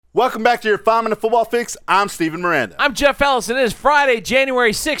Welcome back to your 5-Minute Football Fix. I'm Steven Miranda. I'm Jeff Ellis, and it is Friday,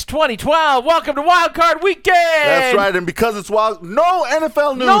 January 6, 2012. Welcome to Wild Card Weekend. That's right, and because it's wild, no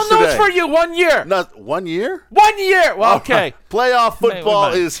NFL news today. No news for you, 1 year. Not 1 year? 1 year. Well, okay. Playoff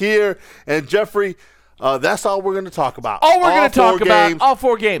football is here, and Jeffrey, that's all we're going to talk about. All we're going to talk about, all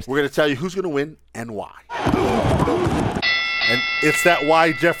 4 games. We're going to tell you who's going to win and why. And it's that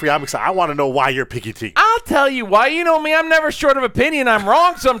why, Jeffrey, I'm excited. I want to know why you're picking team. I'll tell you why. You know me, I'm never short of opinion. I'm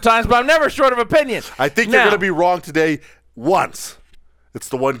wrong sometimes, but I'm never short of opinion. I think you're going to be wrong today once. It's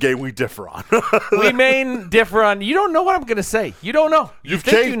the one game we differ on. We may differ on. You don't know what I'm going to say. You don't know. You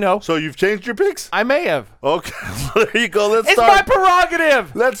think changed, you know. So you've changed your picks? I may have. Okay. There you go. It's my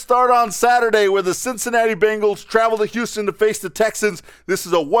prerogative. Let's start on Saturday where the Cincinnati Bengals travel to Houston to face the Texans. This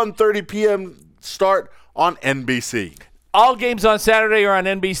is a 1:30 p.m. start on NBC. All games on Saturday are on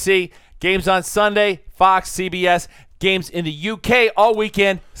NBC. Games on Sunday, Fox, CBS. Games in the UK all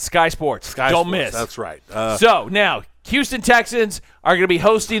weekend, Sky Sports. Don't miss. That's right. So now, Houston Texans are going to be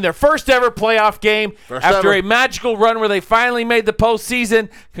hosting their first ever playoff game after a magical run where they finally made the postseason.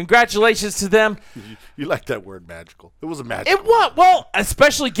 Congratulations to them. You like that word, magical. It was a magical. It was. Well,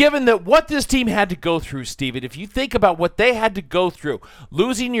 especially given that what this team had to go through, Steven. If you think about what they had to go through,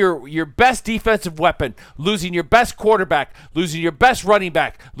 losing your best defensive weapon, losing your best quarterback, losing your best running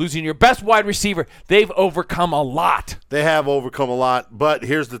back, losing your best wide receiver, they've overcome a lot. They have overcome a lot, but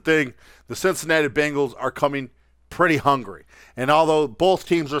here's the thing. The Cincinnati Bengals are coming pretty hungry. And although both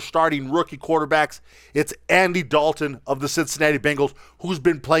teams are starting rookie quarterbacks, it's Andy Dalton of the Cincinnati Bengals who's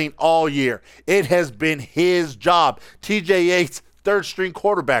been playing all year. It has been his job. TJ Yates, third-string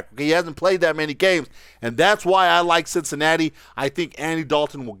quarterback. He hasn't played that many games, and that's why I like Cincinnati. I think Andy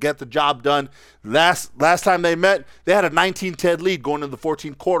Dalton will get the job done. Last time they met, they had a 19-10 lead going into the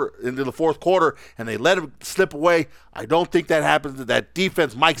fourth quarter, and they let him slip away. I don't think that happens. That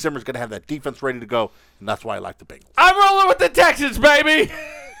defense, Mike Zimmer's going to have that defense ready to go, and that's why I like the Bengals. I'm rolling with the Texans, baby.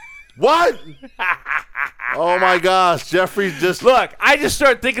 What? Oh, my gosh. Jeffrey just... Look, I just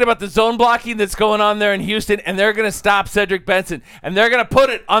started thinking about the zone blocking that's going on there in Houston, and they're going to stop Cedric Benson, and they're going to put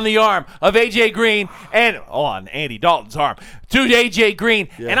it on the arm of A.J. Green and on Andy Dalton's arm to A.J. Green,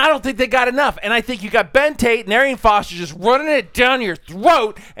 and I don't think they got enough. And I think you got Ben Tate and Arian Foster just running it down your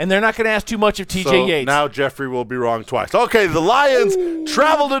throat, and they're not going to ask too much of T.J. Yates. Now Jeffrey will be wrong twice. Okay, the Lions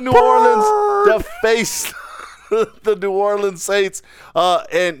travel to New Orleans to face the New Orleans Saints.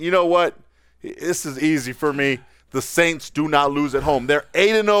 And you know what? This is easy for me. The Saints do not lose at home. They're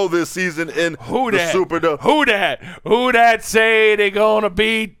 8-0 this season in the Superdome. Who that say they going to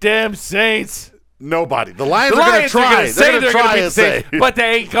beat them Saints? Nobody. The Lions are going to try. They're going to try and say. But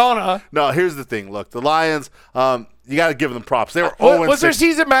they ain't gonna. No, here's the thing. Look, the Lions, you got to give them props. They were 0-6. Was their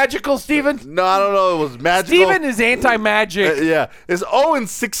season magical, Steven? No, I don't know. It was magical. Steven is anti-magic. Yeah. It's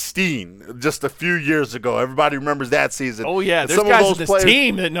 0-16 just a few years ago. Everybody remembers that season. Oh, yeah. There's guys on this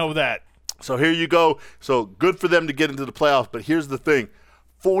team that know that. So here you go. So good for them to get into the playoffs. But here's the thing.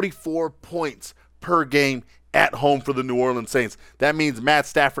 44 points per game at home for the New Orleans Saints. That means Matt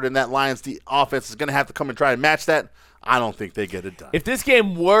Stafford and that Lions offense is going to have to come and try and match that. I don't think they get it done. If this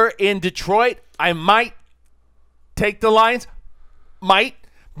game were in Detroit, I might take the Lions. Might.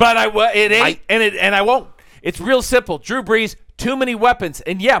 But it ain't. And I won't. It's real simple. Drew Brees, too many weapons.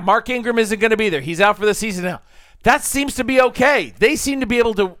 And, yeah, Mark Ingram isn't going to be there. He's out for the season now. That seems to be okay. They seem to be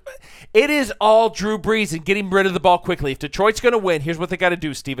able to – it is all Drew Brees and getting rid of the ball quickly. If Detroit's going to win, here's what they got to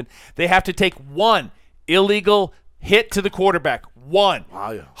do, Steven. They have to take one illegal hit to the quarterback. One.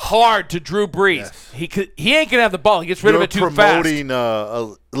 Wow, yeah. Hard to Drew Brees. Yes. He ain't going to have the ball. He gets rid of it too fast. You're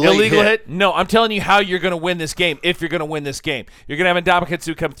promoting illegal hit? No, I'm telling you how you're going to win this game if you're going to win this game. You're going to have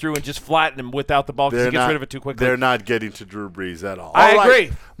Ndamukong come through and just flatten him without the ball because he gets rid of it too quickly. They're not getting to Drew Brees at all. I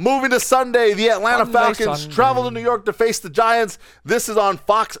agree. Moving to Sunday, the Atlanta Falcons travel to New York to face the Giants. This is on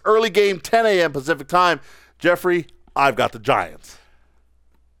Fox, early game, 10 a.m. Pacific time. Jeffrey, I've got the Giants.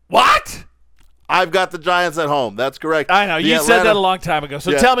 What? I've got the Giants at home. That's correct. I know. You said that a long time ago.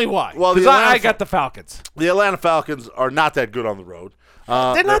 So tell me why. Well, because I got the Falcons. The Atlanta Falcons are not that good on the road.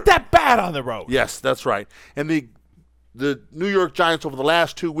 They're not that bad on the road. Yes, that's right. And the New York Giants over the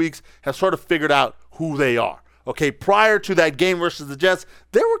last 2 weeks have sort of figured out who they are. Okay, prior to that game versus the Jets,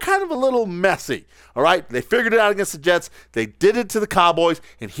 they were kind of a little messy, all right? They figured it out against the Jets. They did it to the Cowboys,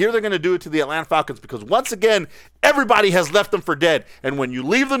 and here they're going to do it to the Atlanta Falcons because, once again, Everybody has left them for dead. And when you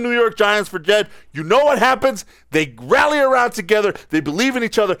leave the New York Giants for dead, you know what happens? They rally around together, they believe in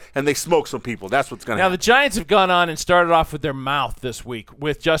each other, and they smoke some people. That's what's going to happen. Now, the Giants have gone on and started off with their mouth this week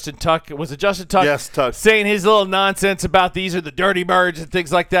with Justin Tuck. Was it Justin Tuck? Yes, Tuck. Saying his little nonsense about these are the dirty birds and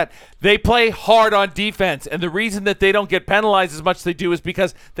things like that. They play hard on defense, and the reason that they don't get penalized as much as they do is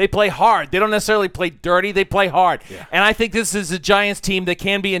because they play hard. They don't necessarily play dirty. They play hard. Yeah. And I think this is a Giants team that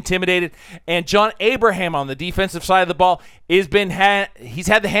can be intimidated. And John Abraham on the defensive side of the ball he's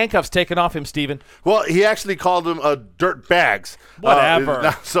had the handcuffs taken off him, Steven. Well, he actually called them dirt bags.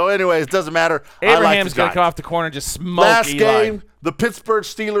 Whatever. So anyways, it doesn't matter. Abraham's going to come off the corner and just smoke Last Eli. game, the Pittsburgh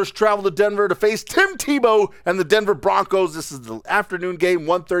Steelers travel to Denver to face Tim Tebow and the Denver Broncos. This is the afternoon game,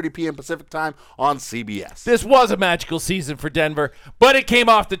 1:30 p.m. Pacific time on CBS. This was a magical season for Denver, but it came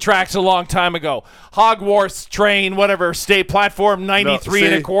off the tracks a long time ago. Hogwarts train, whatever, state platform 93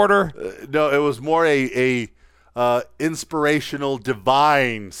 and a quarter. No, it was more a inspirational,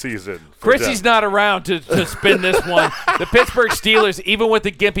 divine season. Chrissy's not around to spin this one. The Pittsburgh Steelers, even with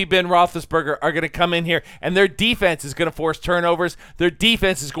the gimpy Ben Roethlisberger, are going to come in here, and their defense is going to force turnovers. Their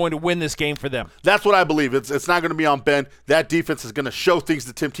defense is going to win this game for them. That's what I believe. It's not going to be on Ben. That defense is going to show things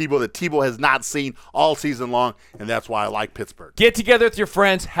to Tim Tebow that Tebow has not seen all season long, and that's why I like Pittsburgh. Get together with your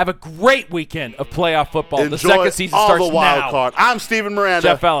friends. Have a great weekend of playoff football. Enjoy the second season all starts the wild now. card. I'm Steven Miranda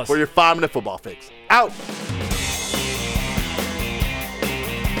Jeff Ellis for your 5-minute football fix. Out.